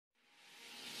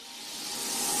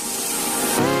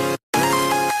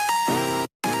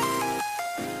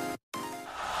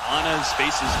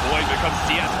spaces void. Here comes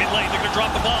DS mid lane. They're going to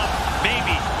drop the bomb.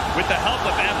 Maybe with the help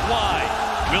of FY,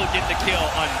 will get the kill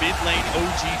on mid lane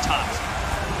OG Tops.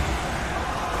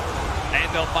 And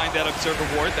they'll find that Observer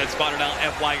Ward that spotted out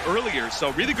FY earlier.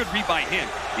 So really good read by him.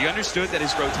 He understood that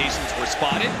his rotations were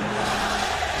spotted.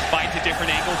 Finds a different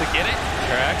angle to get it.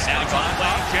 Jarek's now gone.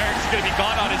 Jarek's going to be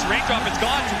gone on his raindrop. It's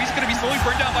gone, so he's going to be slowly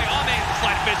burned down by Ame. The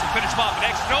slide of fish will finish him off.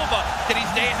 But X-Nova, can he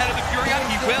stay ahead of the Fury?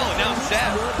 He will. And now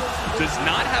Seb does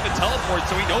not have a teleport,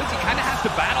 so he knows he kind of has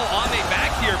to battle Ame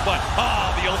back here. But,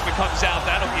 the ultimate comes out.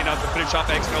 That'll be enough to finish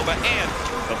off X-Nova. And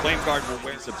the Flame Guard will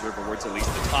win. Observer Ward's at least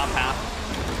the top half.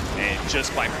 And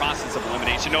just by process of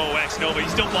elimination, X-Nova, he's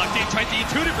still blocked in, trying to eat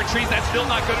two different trees. That's still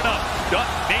not good enough.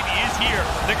 Maybe is here.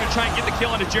 They're going to try and get the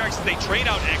kill onto Jarek, so they trade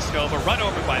out X-Nova, run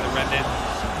over by the Remnant.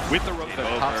 With the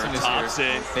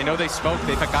Thompson. They know they smoke.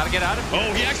 They've got to get out of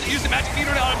here. He actually used the magic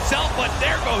meter on himself, but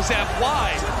there goes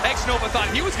FY. X-Nova thought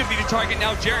he was going to be the target.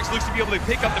 Now Jarex looks to be able to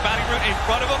pick up the bounty rune in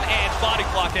front of him and body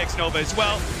block X-Nova as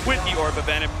well with the Orb of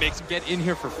Venom. Makes him get in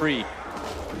here for free.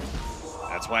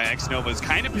 That's why X-Nova is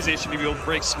kind of positioned to be able to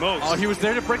break smokes. He was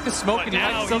there to break the smoke, and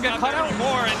now he's not there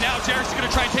anymore. And now Jarek's going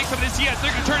to try and take some of this. Yes, they're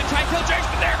going to turn and try and kill Jarek's,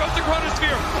 but there goes the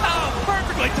Chronosphere.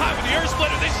 Perfectly timed with the Air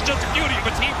Splitter. This is just a beauty of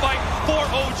a team fight for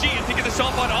OG. And picking this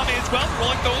off on Ame as well.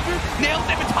 Rolling over, nailed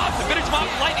him and tops to finish him off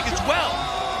with lightning as well.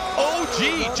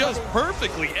 OG just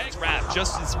perfectly X-Wrap,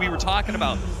 just as we were talking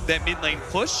about that mid lane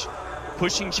push.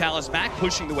 Pushing Chalice back,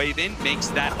 pushing the wave in,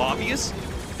 makes that obvious.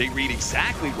 They read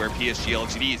exactly where Psg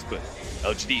Lgd is, but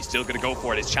LGD still going to go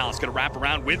for it. His Chalice going to wrap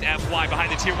around with FY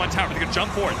behind the tier 1 tower. They're going to jump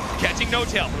for it. Catching No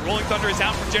Tail. The Rolling Thunder is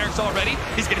out from Jarek's already.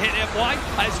 He's going to hit FY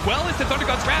as well as the Thunder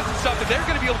God's Wrath and stuff. But they're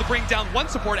going to be able to bring down one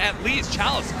support at least.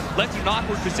 Chalice left in an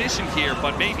awkward position here,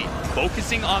 but maybe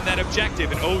focusing on that objective.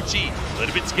 And OG a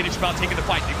little bit skittish about taking the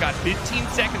fight. They've got 15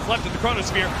 seconds left in the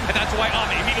Chronosphere, and that's why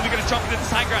Ame immediately going to jump into this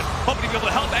high ground, hoping to be able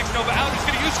to help X-Nova out. He's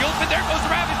going to use the ultimate. There goes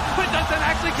the Ravage, but it doesn't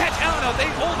actually catch Alno. They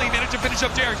only managed to finish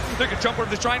up Jarek. They're going to jump over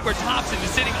the shrine where Thompson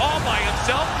is sitting all by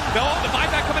himself. No, the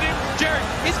buyback coming in. Jarek,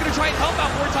 he's going to try and help out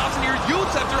more Thompson here.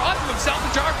 Youth Scepter onto himself,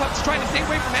 and Jar Pups is trying to stay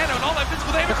away from Anna, and all that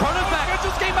physical damage. The Chrono's back.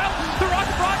 Just came out. The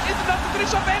Rocket Rock is enough to finish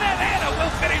off Anna, and Anna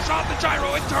will finish off the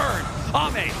Gyro in turn.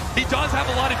 Ame, he does have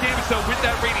a lot of damage though with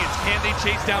that Radiance. Can they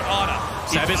chase down Ana?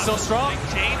 Seb is still strong.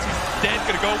 Chains, he's instead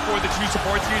going to go for the two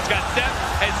supports here. He's got Seb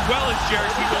as well as Jared.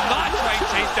 He will not try and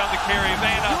chase down the carry of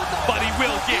Anna, but he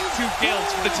will get 2 kills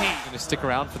for the team. Going to stick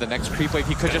around for the next creep wave.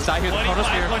 He could just die here.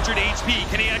 2,500 HP.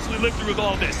 Can he actually live through with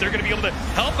all this? They're going to be able to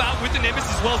help out with the Nimbus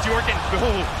as well as York, and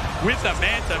with the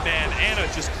Manta, man. Anna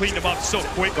just cleaned him up so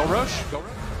quick. Go rush. Go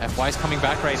rush. FY's coming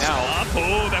back right now.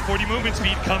 Stop. That 40 movement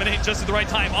speed coming in just at the right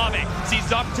time. Ame sees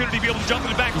his opportunity to be able to jump in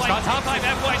the back line. Top time,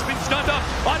 FY's been stunned up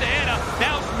onto Anna.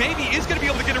 Now maybe is going to be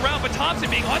able to get around, but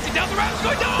Thompson being hunted down the route.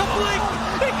 Going down. The blink.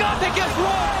 He got to get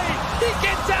right. He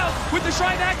gets out with the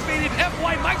shrine activated.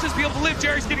 FY might just be able to live.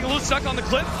 Jarek's getting a little stuck on the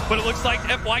cliff, but it looks like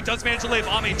FY does manage to live.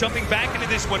 Ame jumping back into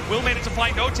this one. Will manage to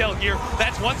find No Tail here.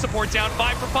 That's one support down,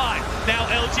 5 for 5. Now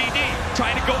LGD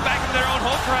trying to go back into their own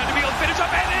home ground to be able to finish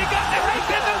up, and he got the right.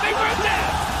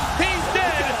 He's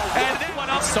dead, and then one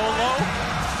up solo.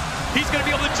 He's going to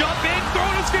be able to jump in, throw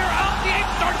the sphere out. The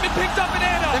aim's already been picked up in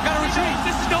Anna. They've got to retreat.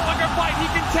 This is no longer a fight he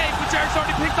can take, but Jarek's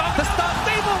already picked off the stop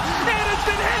stable. Anna's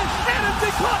been hit. Anna's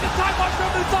been caught. It's time watch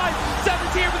over the side.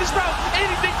 7's here for this round.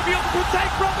 Anything to be able to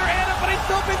protect brother Anna, but he's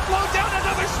still been slowed down.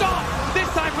 Another stop. This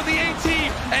time for the A team,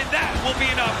 and that will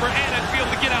be enough for Anna to be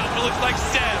able to get out. It looks like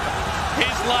Seb,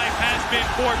 his life has been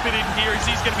forfeited here as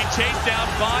he's going to be chased down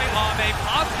by Ame.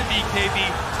 Pops the BKB,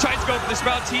 tries to go for this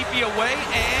route, TP away,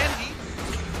 and he...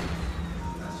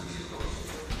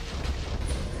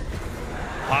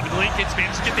 Popping Lincoln's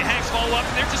managed to get the Hex follow up,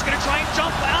 and they're just going to try and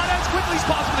jump out as quickly as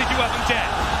possible. They do have him dead.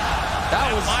 That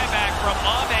was buyback from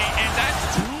Ame, and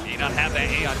that's may not have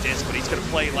that A on disc, but he's going to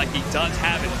play like he does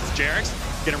have it. Jarek's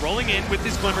going to rolling in with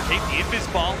his Glimmer Cape, the Invis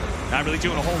Ball. Not really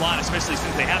doing a whole lot, especially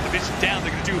since they have the vision down.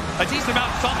 They're going to do a decent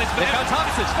amount of something. But now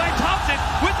Thompson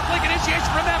with the blink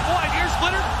initiation from that wide Ear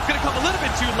Splitter. Going to come a little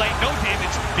bit too late. No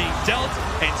damage being dealt.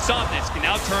 And Somnus can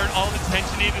now turn all of his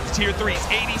attention into the tier 3s.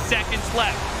 80 seconds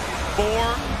left for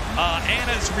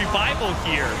Anna's revival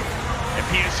here. And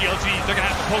Psg Lgd, they're going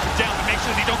to have to poke him down to make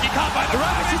sure they don't get caught by the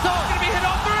Ravage. He's going to be hit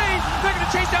on 3. They're going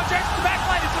to chase down Jackson to the back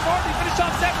line. It's already finished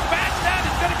off 7 match. That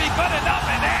is going to be good enough.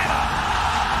 And Anna,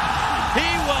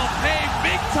 he will pay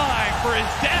big time for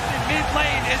his death in mid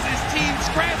lane as his team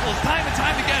scrambles time and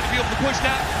time again to be able to push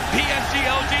down Psg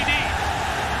Lgd.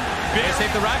 They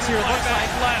save the racks here, it looks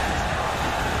like. Left.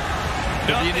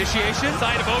 The initiation.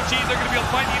 Side of OG, they're going to be able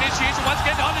to find the initiation once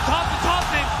again on the top of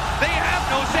Thompson. They have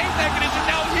no save mechanism.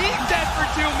 Now he's dead for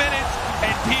 2 minutes,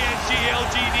 and Psg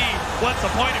Lgd What's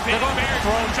the point of hitting Bears?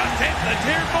 Just hit the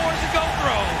tier 4 to go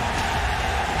throw.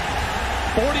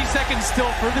 40 seconds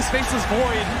still for the spaceless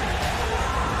void.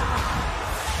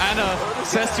 Anna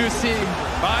says to his team,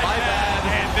 my bad.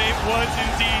 And it was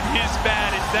indeed his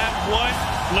bad. It's that one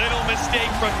little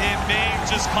mistake from him may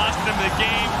just cost him the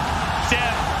game. Seb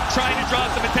trying to draw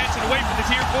some attention away from the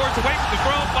tier 4s, away from the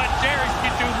throne, but Jerry's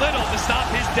can do little to stop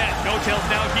his death. No-Tail's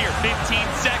now here, 15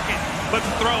 seconds, but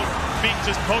the throne being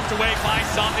just poked away by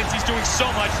Somnus. He's doing so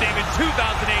much damage, 2,000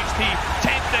 HP,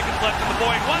 10 seconds left in the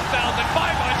void,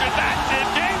 1,500, that's it,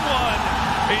 game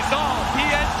 1 is all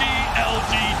Psg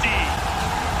Lgd.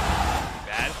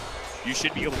 Bad. You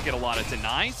should be able to get a lot of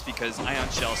denies because Ion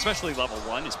Shell, especially level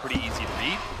 1, is pretty easy to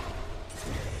read.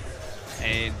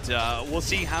 And we'll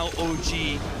see how OG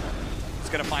is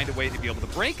going to find a way to be able to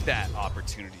break that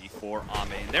opportunity for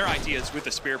Ame. And their idea is with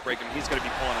the Spirit Break, he's going to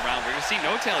be pulling around. We're going to see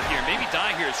No-Tail here, maybe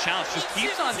die here as Challenge just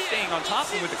keeps on staying on top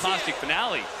of him with the Caustic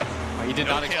Finale. He did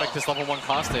not expect this level 1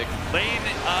 Caustic. Laying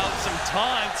out some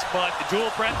taunts, but the dual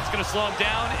breath is going to slow him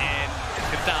down, and it's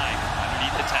going to die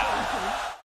underneath the tower.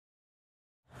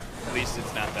 At least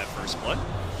it's not that first blood.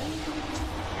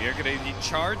 We are going to need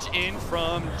charge in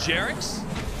from Jerix.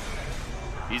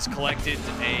 He's collected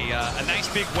a nice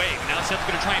big wave. Now Seb's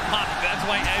going to try and pop it. That's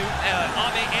why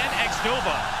Ame and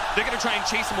X-Nova, they're going to try and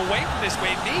chase him away from this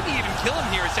wave, maybe even kill him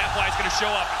here as Sapphire is going to show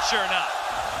up, and sure enough,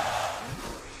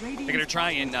 they're going to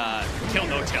try and kill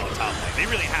No-Tail at top lane. They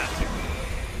really have to.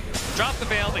 Drop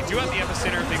the Veil. They do have the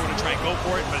Epicenter if they want to try and go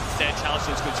for it, but instead Chalice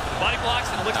just goes for the body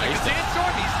blocks, and it looks like a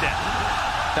Sandstorm. He's dead.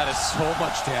 That is so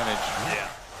much damage.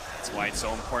 Yeah. That's why it's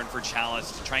so important for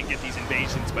Chalice to try and get these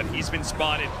invasions, but he's been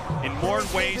spotted in more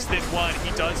ways than one.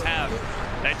 He does have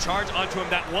that charge onto him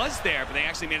that was there, but they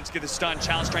actually managed to get the stun.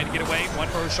 Chalice trying to get away. One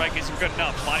first strike isn't good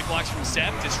enough. Body blocks from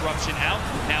Seb. Disruption out.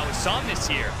 Now with Somnus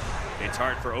here, it's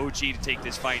hard for OG to take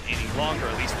this fight any longer,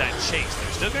 at least that chase.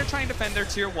 They're still going to try and defend their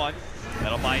tier 1.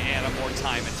 That'll buy Anna more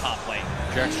time in top lane.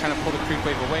 Jarek's trying to pull the creep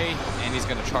wave away, and he's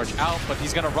going to charge out, but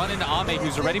he's going to run into Ame,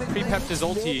 who's already pre-pepped his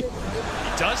ulti.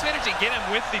 He does manage to get him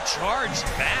with the charged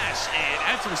bash, and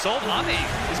as a result, Ame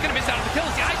is going to miss out on the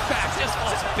kills. The ice pack just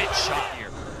falls a bit shot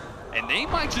here. And they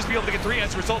might just be able to get 3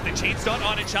 as a result. They chain stun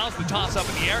on it, challenge the toss up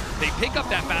in the air. They pick up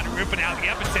that battery rip, and out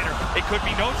the epicenter. It could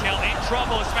be No-Tail in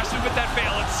trouble, especially with that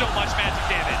fail. It's so much magic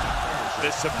damage.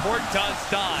 The support does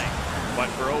die, but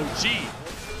for OG,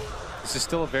 this is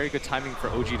still a very good timing for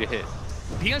OG to hit.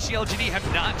 Psg Lgd have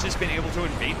not just been able to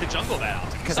invade the jungle that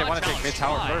often. Because they want to take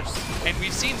mid-tower first. And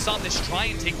we've seen Somnus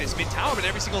try and take this mid-tower, but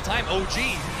every single time OG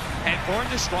had formed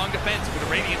a strong defense with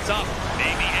the Radiance up.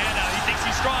 Maybe Anna, he thinks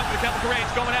he's strong, but the Chemical Rage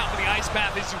going out, but the Ice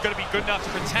Path isn't going to be good enough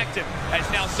to protect him. As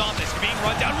now Somnus being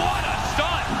run down. What a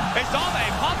stun! As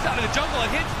Ame pops out of the jungle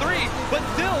and hits 3, but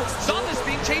still, Somnus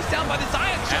being chased down by this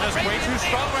Ion Shell. Anna's way too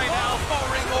strong right now.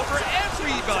 Powering over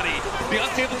everybody. The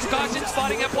Unstable Concoction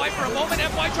spotting FY for a moment.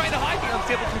 FY trying to hide. The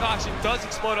Unstable Concoction does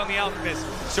explode on the Alchemist,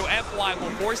 so FY will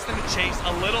force them to chase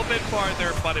a little bit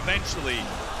farther, but eventually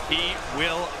he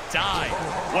will die.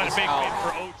 What a big win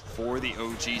for OG. For the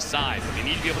OG side, but they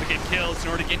need to be able to get kills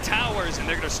in order to get towers, and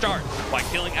they're going to start by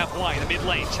killing FY in the mid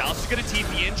lane. Chalice is going to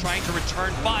TP in, trying to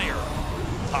return fire.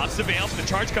 Pops the Veil, the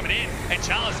charge coming in, and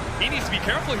Chalice, he needs to be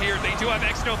careful here. They do have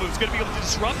X-Nova, who's going to be able to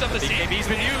disrupt them. The BKB's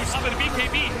been used. Up with the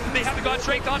BKB, they haven't got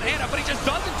strength on Anna, but he just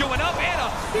doesn't do enough. Anna,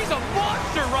 he's a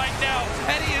monster right now,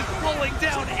 and he is pulling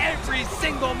down every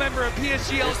single member of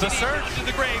Psg Lgd into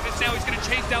the grave, and now he's going to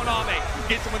chase down Ame.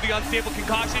 Gets him with the Unstable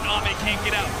Concoction. Ame can't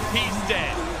get out. He's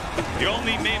dead. The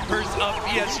only members of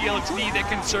Psg Lgd that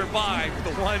can survive,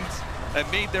 the ones that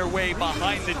made their way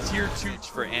behind the tier 2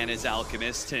 for Anna's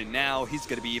Alchemist, and now he's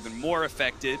going to be even more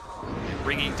affected,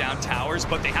 bringing down towers,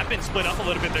 but they have been split up a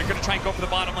little bit. They're going to try and go for the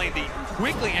bottom lane. They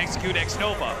quickly execute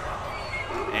X-Nova,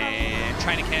 and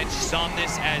trying to catch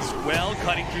Somnus as well,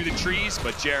 cutting through the trees,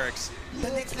 but Jerix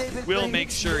will make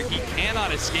sure he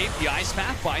cannot escape. The Ice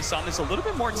Path buys Somnus a little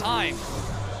bit more time.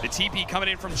 The TP coming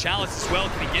in from Chalice as well.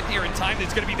 Can he get there in time?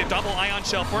 There's going to be the double Ion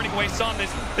Shell burning away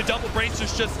Somnus. The double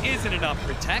Bracers just isn't enough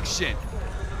protection.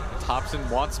 Thompson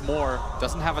wants more.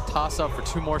 Doesn't have a toss-up for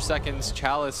 2 more seconds.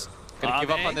 Chalice going to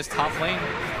give up on this top lane.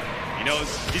 He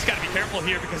knows he's got to be careful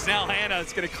here because now Anna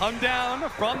is going to come down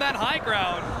from that high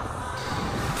ground.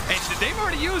 And they've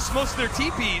already used most of their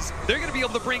TPs. They're going to be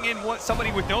able to bring in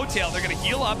somebody with No-Tail. They're going to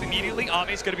heal up immediately.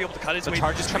 Ame's going to be able to cut his way. The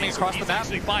charge is coming across the map.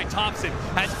 Actually fine. Thompson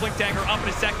has Blink Dagger up in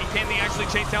a second. Can they actually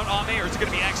chase down Ame, or is it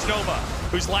going to be X-Nova?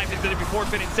 whose life is going to be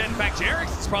forfeit instead. In fact,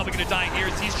 Jerix is probably going to die here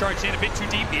as he's charged in a bit too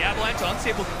deep. The Avalanche,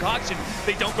 unstable concoction.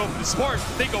 They don't go for the sport,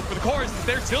 they go for the cores.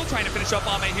 They're still trying to finish up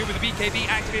Ame here with the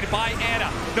BKB activated by Ana.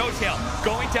 No tail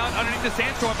going down underneath the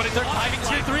sandstorm, but it's they're timing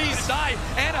tier 3s.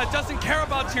 Ana doesn't care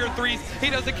about tier 3s. He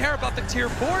doesn't care about the tier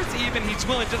 4s even. He's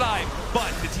willing to die.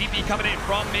 But the TP coming in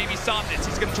from maybe Somnus.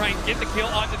 He's going to try and get the kill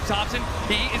onto Thompson.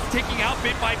 He is taking out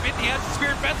bit by bit. He has the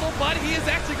Spirit Vessel, but he is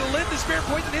actually going to live. The Spirit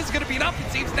Poison is going to be enough.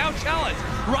 It seems now challenged.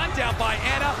 Run down by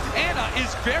Ana. Ana is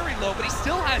very low, but he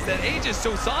still has that Aegis.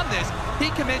 So Somnus,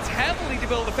 he commits heavily to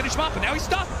be able to finish him up. But now he's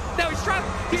stuck. Now he's trapped.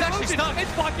 He's actually stuck.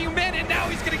 It's blocking him in, and now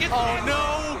he's going to get... Oh,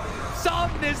 no!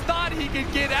 Somnus thought he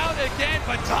could get out again,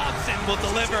 but Thompson will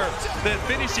deliver the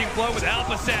finishing blow with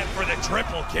Alpacet for the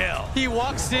triple kill. He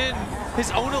walks in,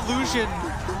 his own illusion.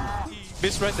 He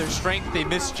misread their strength, they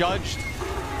misjudged.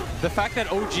 The fact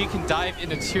that OG can dive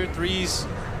into tier 3s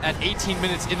at 18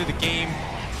 minutes into the game.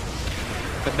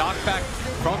 The knockback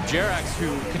from Jerax,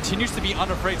 who continues to be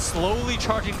unafraid, slowly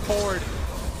charging forward.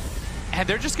 And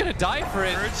they're just going to die for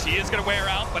it. He is going to wear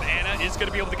out, but Ana is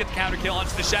going to be able to get the counter kill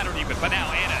onto the Shadow Demon. But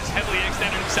now Ana is heavily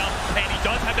extended himself, and he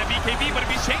does have that BKB, but if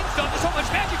he's chain stunned, there's so much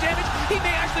magic damage, he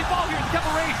may actually fall here in the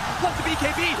Kemba Rage. Plus the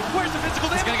BKB, where's the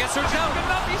physical damage? He's going to get surged out.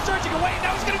 He's surging away,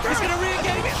 now he's going to turn. He's going to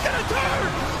re-engage. He's going to turn.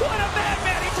 What a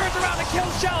madman. He turns around and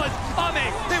kills Chalice. Ame,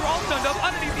 they were all stunned up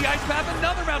underneath the ice path.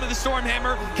 Another round of the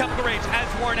Stormhammer. Kemba Rage has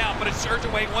worn out, but it's surged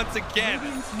away once again.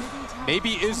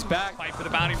 Maybe is back. Fight for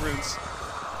the bounty runes.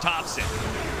 Thompson,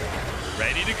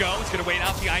 ready to go. He's going to wait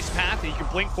out the ice path. He can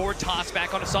blink forward, toss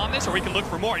back onto Somnus, or he can look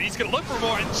for more. And he's going to look for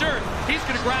more, and sure, he's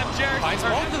going to grab Jared. Finds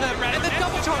both of them, and then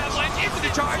double charge. Into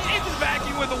the charge, into the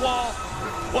vacuum with the wall.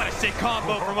 What a sick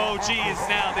combo from OG is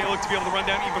now. They look to be able to run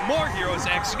down even more heroes.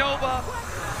 X-Nova.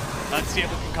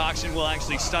 Unstable concoction will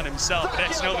actually stun himself, but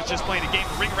X-Nova's just playing a game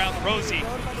to ring around the rosy.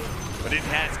 But it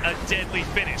has a deadly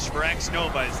finish for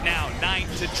X-Nova. It's now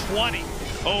 9-20.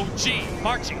 OG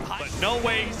marching high, but no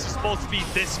way he's supposed to be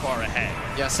this far ahead.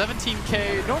 Yeah,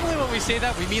 17K. Normally when we say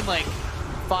that, we mean like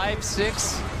 5,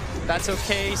 6. That's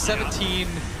okay. 17,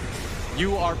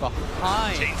 you are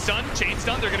behind. Chain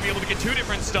stun. They're going to be able to get 2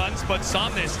 different stuns, but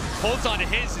Somnus holds on to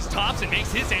his as Thompson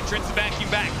makes his entrance and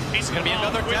vacuum back. He's going to be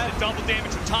another with the double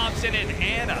damage from Thompson, and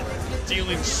Ana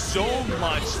dealing so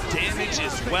much damage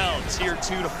as well. Tier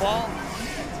 2 to fall,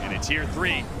 and a tier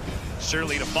 3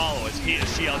 surely to follow as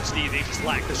Psg Lgd. They just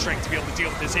lack the strength to be able to deal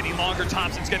with this any longer.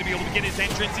 Thompson's going to be able to get his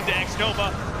entrance into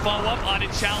X-Nova. Follow up on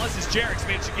it, Chalice, as Jerax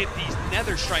managed to get the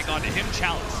Nether Strike onto him.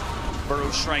 Chalice burrow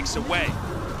strikes away.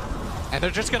 And they're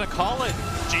just going to call it.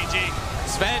 GG.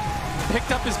 Sven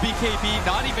picked up his BKB,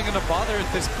 not even going to bother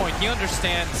at this point. He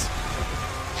understands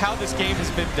how this game has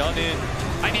been done in.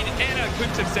 I mean, Ana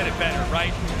couldn't have said it better,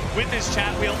 right? With this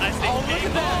chat wheel as they look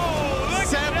at that. Look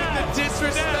Sam at that. with the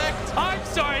disrespect. I'm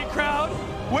sorry, crowd.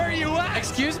 Where are you at?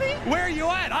 Excuse me? Where are you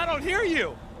at? I don't hear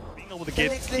you. Being able to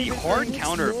get the hard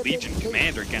counter of Legion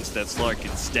Commander against that Slark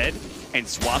instead, and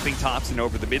swapping Thompson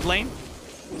over the mid lane.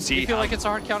 Do you feel like it's a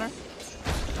hard counter?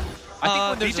 I think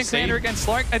when there's Legion Commander against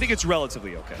Slark, I think it's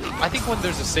relatively okay. I think when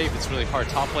there's a save, it's really hard.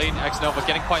 Top lane, X-Nova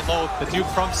getting quite low. The dupe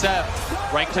from Seb,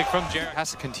 right click from Jared.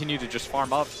 Has to continue to just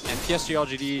farm up, and Psg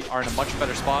Lgd are in a much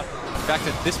better spot. In fact,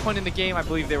 at this point in the game, I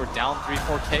believe they were down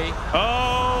 3-4K.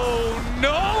 Oh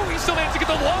no! He still managed to get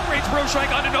the long range bro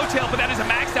strike onto No Tail, but that is a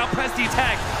maxed out Prestige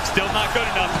attack. Still not good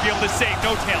enough to be able to save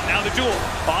No Tail. Now the duel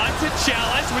onto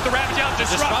Chalice with the Ravage out.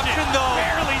 Disruption though.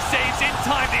 Barely saves in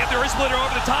time. They have the Earth Splitter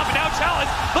over the top, and now Chalice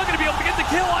looking to be able to get the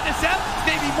kill on the Seth.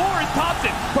 Maybe more as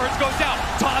Thompson. Burst goes down.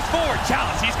 Toss forward.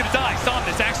 Chalice, he's going to die.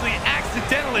 Somnus actually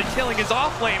accidentally killing his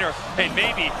offlaner, and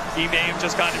maybe he may have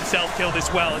just got himself killed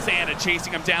as well as Ana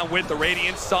chasing him down with the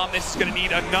Radiance. Somnus is going to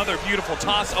need another beautiful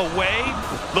toss away.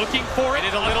 Looking for it.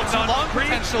 It a little too long,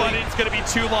 potentially. But it's going to be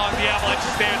too long. The Avalanche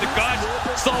is there. The Gush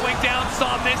slowing down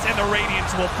Somnus, and the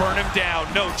Radiance will burn him down.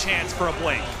 No chance for a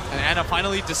blink. And Ana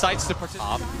finally decides to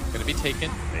participate. Going to be taken.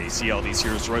 They see all these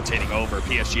heroes rotating over.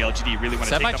 Psg Lgd really want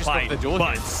to take the fight,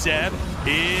 but Seb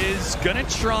is going to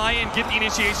try and get the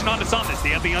initiation onto Somnus.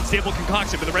 They have the unstable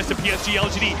concoction, but the rest of Psg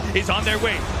Lgd is on their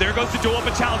way. There goes the duel,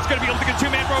 but Challenge going to be able to get a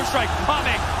 2-man bro strike.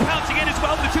 Ame pouncing in as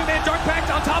well with the 2-man dark pact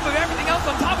on top of everything else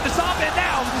on top of the Somp, and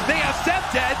now they have Seb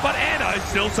dead, but Ana is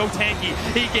still so tanky.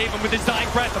 He gave him with his dying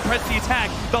breath the press the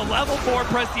attack. The level 4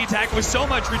 press the attack with so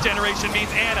much regeneration means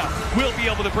Ana will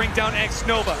be able to bring down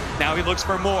X-Nova. Now he looks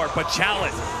for more, but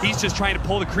Chalice, he's just trying to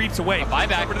pull the creeps away.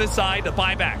 Buyback over to the side, the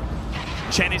buyback.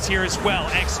 Chen is here as well.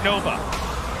 X-Nova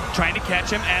trying to catch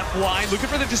him. FY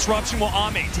looking for the disruption while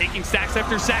Ame taking stacks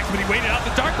after stacks, but he waited out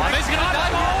the dark. Ame's gonna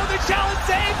die. Oh, the Chalice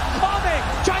save! Ame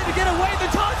trying to get away. The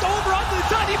toss over onto the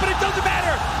Sunny, but it doesn't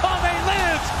matter. Ame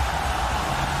lives.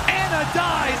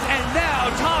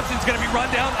 Thompson's going to be run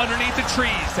down underneath the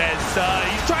trees as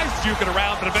he tries to juke it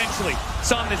around, but eventually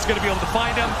Somnus going to be able to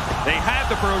find him. They have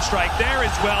the Burrow Strike there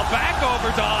as well. Back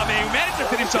over to Ame, who managed to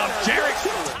finish off Jarek.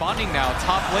 Responding now,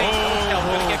 top lane.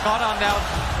 Going to get caught on now.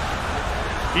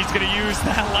 He's going to use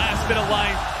that last bit of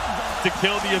life to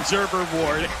kill the Observer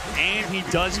Ward, and he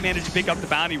does manage to pick up the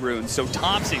bounty rune. So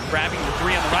Thompson grabbing the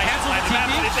 3 on the right side of the map,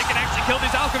 and if they can actually kill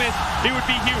this Alchemist, it would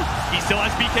be huge. He still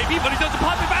has BKB, but he doesn't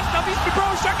pop it fast enough. He's the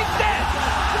Burrow Strike instead.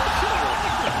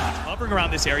 Hovering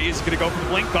around this area, he's going to go for the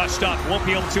blink, gushed up, won't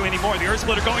be able to anymore. The Earth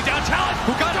Splitter going down. Chalice,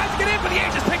 who tries to get in, but the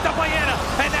Age is picked up by Anna,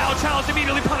 and now Chalice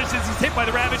immediately punishes. He's hit by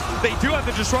the Ravage. They do have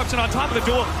the disruption on top of the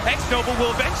duel. Ex-Nova will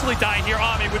eventually die here.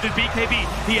 Ame with his BKB,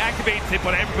 he activates it,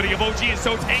 but everybody of OG is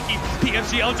so tanky.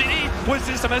 Psg Lgd, was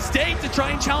this a mistake to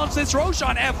try and challenge this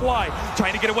Roshan FY?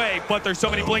 Trying to get away, but there's so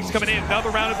many blinks coming in.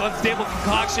 Another round of unstable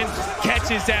concoction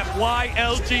catches FY.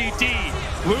 Lgd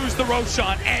lose the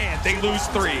Roshan, and they lose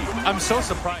 3. I'm so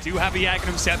surprised. Do have a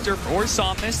Yagnum Scepter for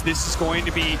Somnus. This is going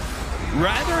to be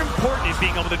rather important in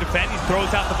being able to defend. He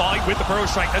throws out the volley with the Burrow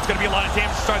Strike. That's going to be a lot of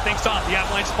damage to start things off. The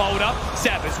Avalanche followed up.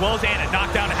 Seb, as well as Anna,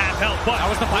 knocked down to half health. But that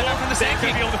was the buyback from the Sand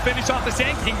King. Going to be able to finish off the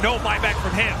Sand King. No buyback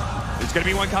from him. There's going to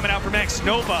be one coming out from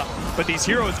Ex-Nova, but these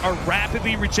heroes are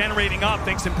rapidly regenerating up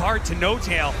thanks in part to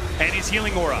No-Tail and his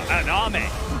healing aura. And Ame,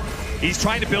 he's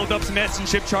trying to build up some S and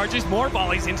ship charges, more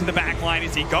volleys into the back line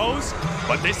as he goes,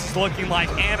 but this is looking like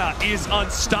Anna is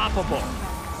unstoppable.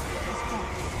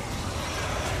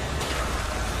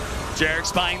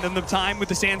 Jarek's buying them the time with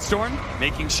the Sandstorm,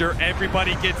 making sure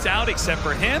everybody gets out except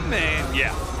for him, and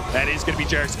yeah. That is going to be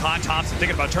Jarek's con. Thompson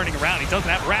thinking about turning around. He doesn't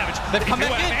have a Ravage. They come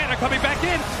back in. Anna coming back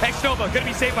in. Ex-Nova going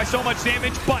to be saved by so much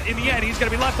damage, but in the end, he's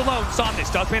going to be left alone. Somnus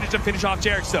does manage to finish off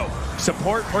Jarek, so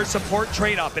support for support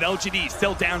trade-up at LGD.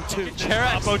 Still down 2.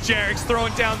 Jarek's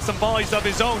throwing down some volleys of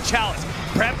his own. Chalice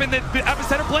prepping the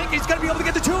epicenter blink. He's going to be able to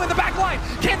get the 2 in the back line.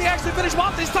 Can they actually finish him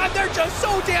off this time? They're just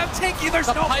so damn tanky. There's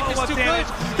no follow-up damage.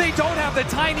 They don't have the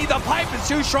tiny. The pipe is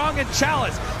too strong, and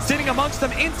Chalice sitting amongst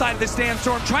them inside the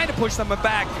Sandstorm, trying to push them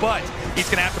back, but he's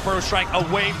going to have to Burrow Strike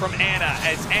away from Anna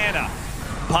as Anna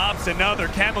pops another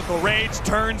Chemical Rage,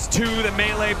 turns to the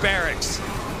melee barracks.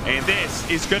 And this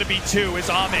is going to be 2 as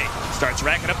Ame starts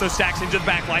racking up those stacks into the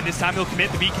back line. This time he'll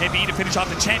commit the BKB to finish off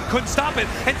the Chen. Couldn't stop it.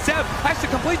 And Seb actually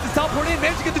completes the teleport in,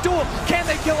 managed to get the duel. Can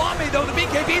they kill Ame though? The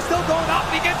BKB is still going off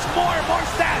and he gets more and more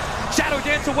stats. Shadow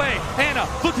Dance away. Anna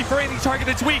looking for any target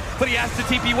that's weak, but he has to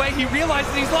TP away. He realizes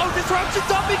he's low.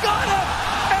 Disruption's up. He got him.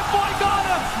 F1 got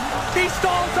him. He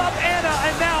stalls up Anna,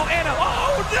 and now Anna.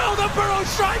 Oh no, the Burrow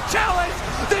Strike challenge.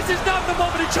 This is not the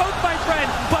moment to choke, my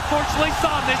friend. But fortunately,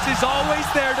 Somnus is always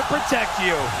there to protect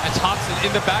you. And Thompson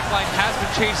in the back line has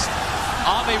been chased.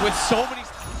 Ame with so many.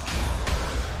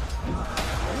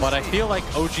 But I feel like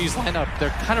OG's lineup,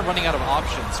 they're kind of running out of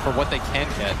options for what they can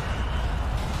get.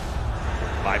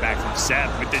 Buyback from Seb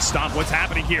with this stomp. What's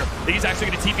happening here? He's actually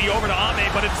going to TP over to Ame,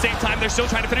 but at the same time, they're still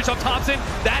trying to finish off Thompson.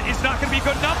 That is not going to be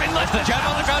good enough unless the gem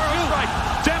on the ground too.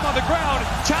 Gem on the ground.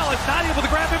 Chalice not able to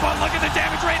grab him, but look at the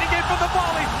damage rating in from the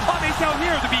volley. Ame's now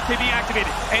here. The BKB activated,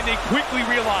 and they quickly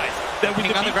realize that with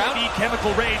the BKB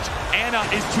Chemical Rage, Anna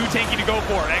is too tanky to go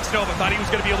for. Ex-Nova thought he was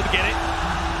going to be able to get it.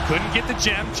 Couldn't get the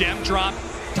gem. Gem drop.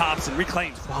 Thompson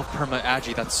reclaims. 12 perma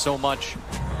Agi. That's so much.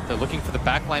 They're looking for the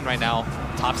back line right now.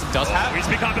 Thompson does have. He's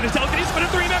big confidence. He's put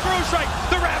a 3-man Burrow Strike.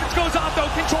 The Ravage goes off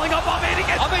though, controlling up Ame to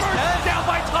get first down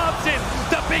by Thompson.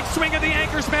 The big swing of the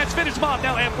anchor smash. Finish him off.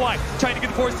 Now FY trying to get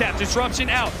the force tap. Disruption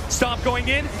out. Stomp going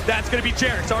in. That's going to be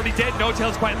Jarek. It's already dead.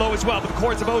 No-Tail's quite low as well. But the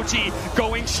cores of OG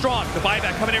going strong. The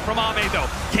buyback coming in from Ame though.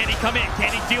 Can he come in?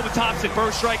 Can he deal with Thompson?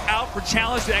 Burrow Strike out for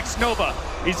challenge. Ex-Nova.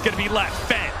 He's going to be left.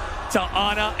 Fed to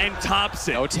Anna and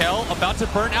Thompson. No-Tail about to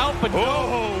burn out, but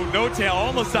No-Tail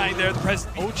almost dying there. The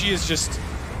president OG is just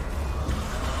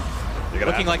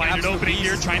looking like an opening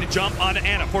here, trying to jump onto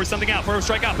Anna, force something out, Burrow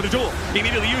Strike out for the duel.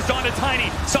 Immediately used onto Tiny.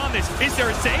 Somnus, is there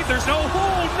a save? There's no,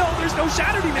 there's no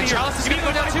Shatter Demon here. Chalice is going to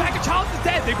go down too. Back, and Chalice is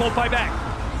dead. They both fight back.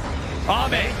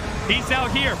 Ame, he's now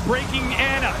here, breaking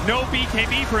Anna. No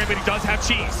BKB for him, but he does have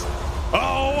cheese.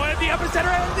 Oh, and the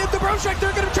epicenter, and the Burrow Strike,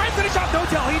 they're going to try and finish off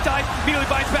No-Tail. He died, immediately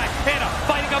bites back. Anna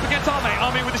fighting up against Ame.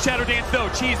 Ame with the Shadow Dance, though.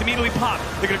 Cheese immediately popped.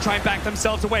 They're going to try and back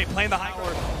themselves away, playing the high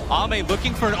court. Ame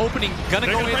looking for an opening,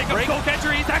 gonna go in, break up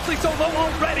Catcher. He's actually so low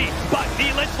already, but he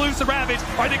lets loose the Ravage.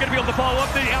 Are they gonna be able to follow up?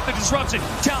 They have the disruption.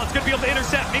 Challenge gonna be able to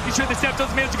intercept, making sure the Steph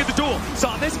doesn't manage to get the duel.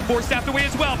 Somnus forced staffed away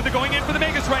as well, but they're going in for the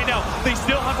Megas right now. They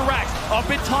still have a Rax up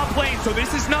in top lane, so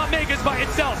this is not Megas by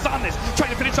itself. Somnus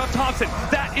trying to finish off Thompson.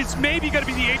 That is maybe gonna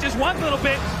be the Aegis one little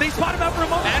bit. They spot him out for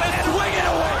a moment, and swing it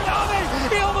away.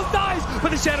 Ame, he almost dies.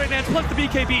 with the Shadow Dance plus the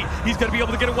BKB. He's going to be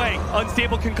able to get away.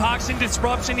 Unstable Concoction,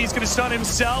 Disruption. He's going to stun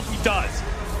himself. He does.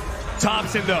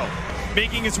 Thompson, though,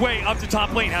 making his way up to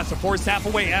top lane. Has to force half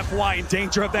away. FY in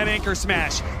danger of that anchor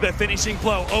smash. The finishing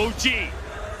blow. OG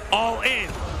all in.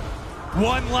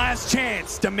 One last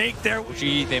chance to make their... OG,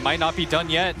 they might not be done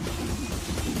yet.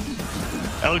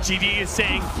 LGD is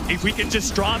saying, if we can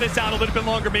just draw this out a little bit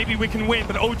longer, maybe we can win,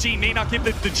 but OG may not give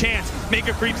the chance.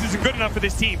 Mega Creeps isn't good enough for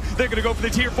this team. They're going to go for the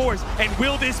tier 4s, and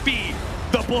will this be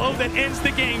the blow that ends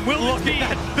the game? Will this be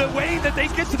the way that they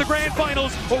get to the grand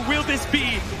finals, or will this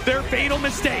be their fatal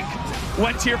mistake?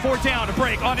 One tier 4 down, a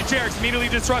break, on to Jerix, immediately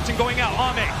disruption going out.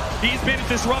 Ame, he's been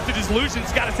disrupted, his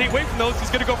illusions, got to stay away from those. He's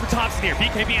going to go for Thompson here.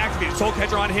 BKB activated, Soul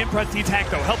Catcher on him, press the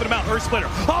attack though, helping him out, Earth Splitter.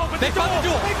 Oh, but they caught the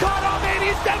duel. They caught Ame,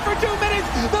 he's dead for 2 minutes.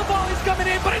 The volley's coming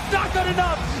in, but it's not good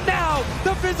enough. Now,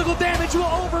 the physical damage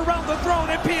will overwhelm the throne,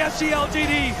 and Psg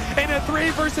Lgd in a 3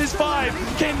 versus 5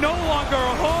 can no longer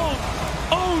hold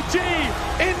OG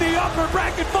in the upper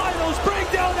bracket finals. Bring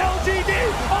down LGD.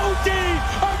 OG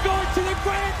are going to the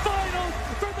grand finals.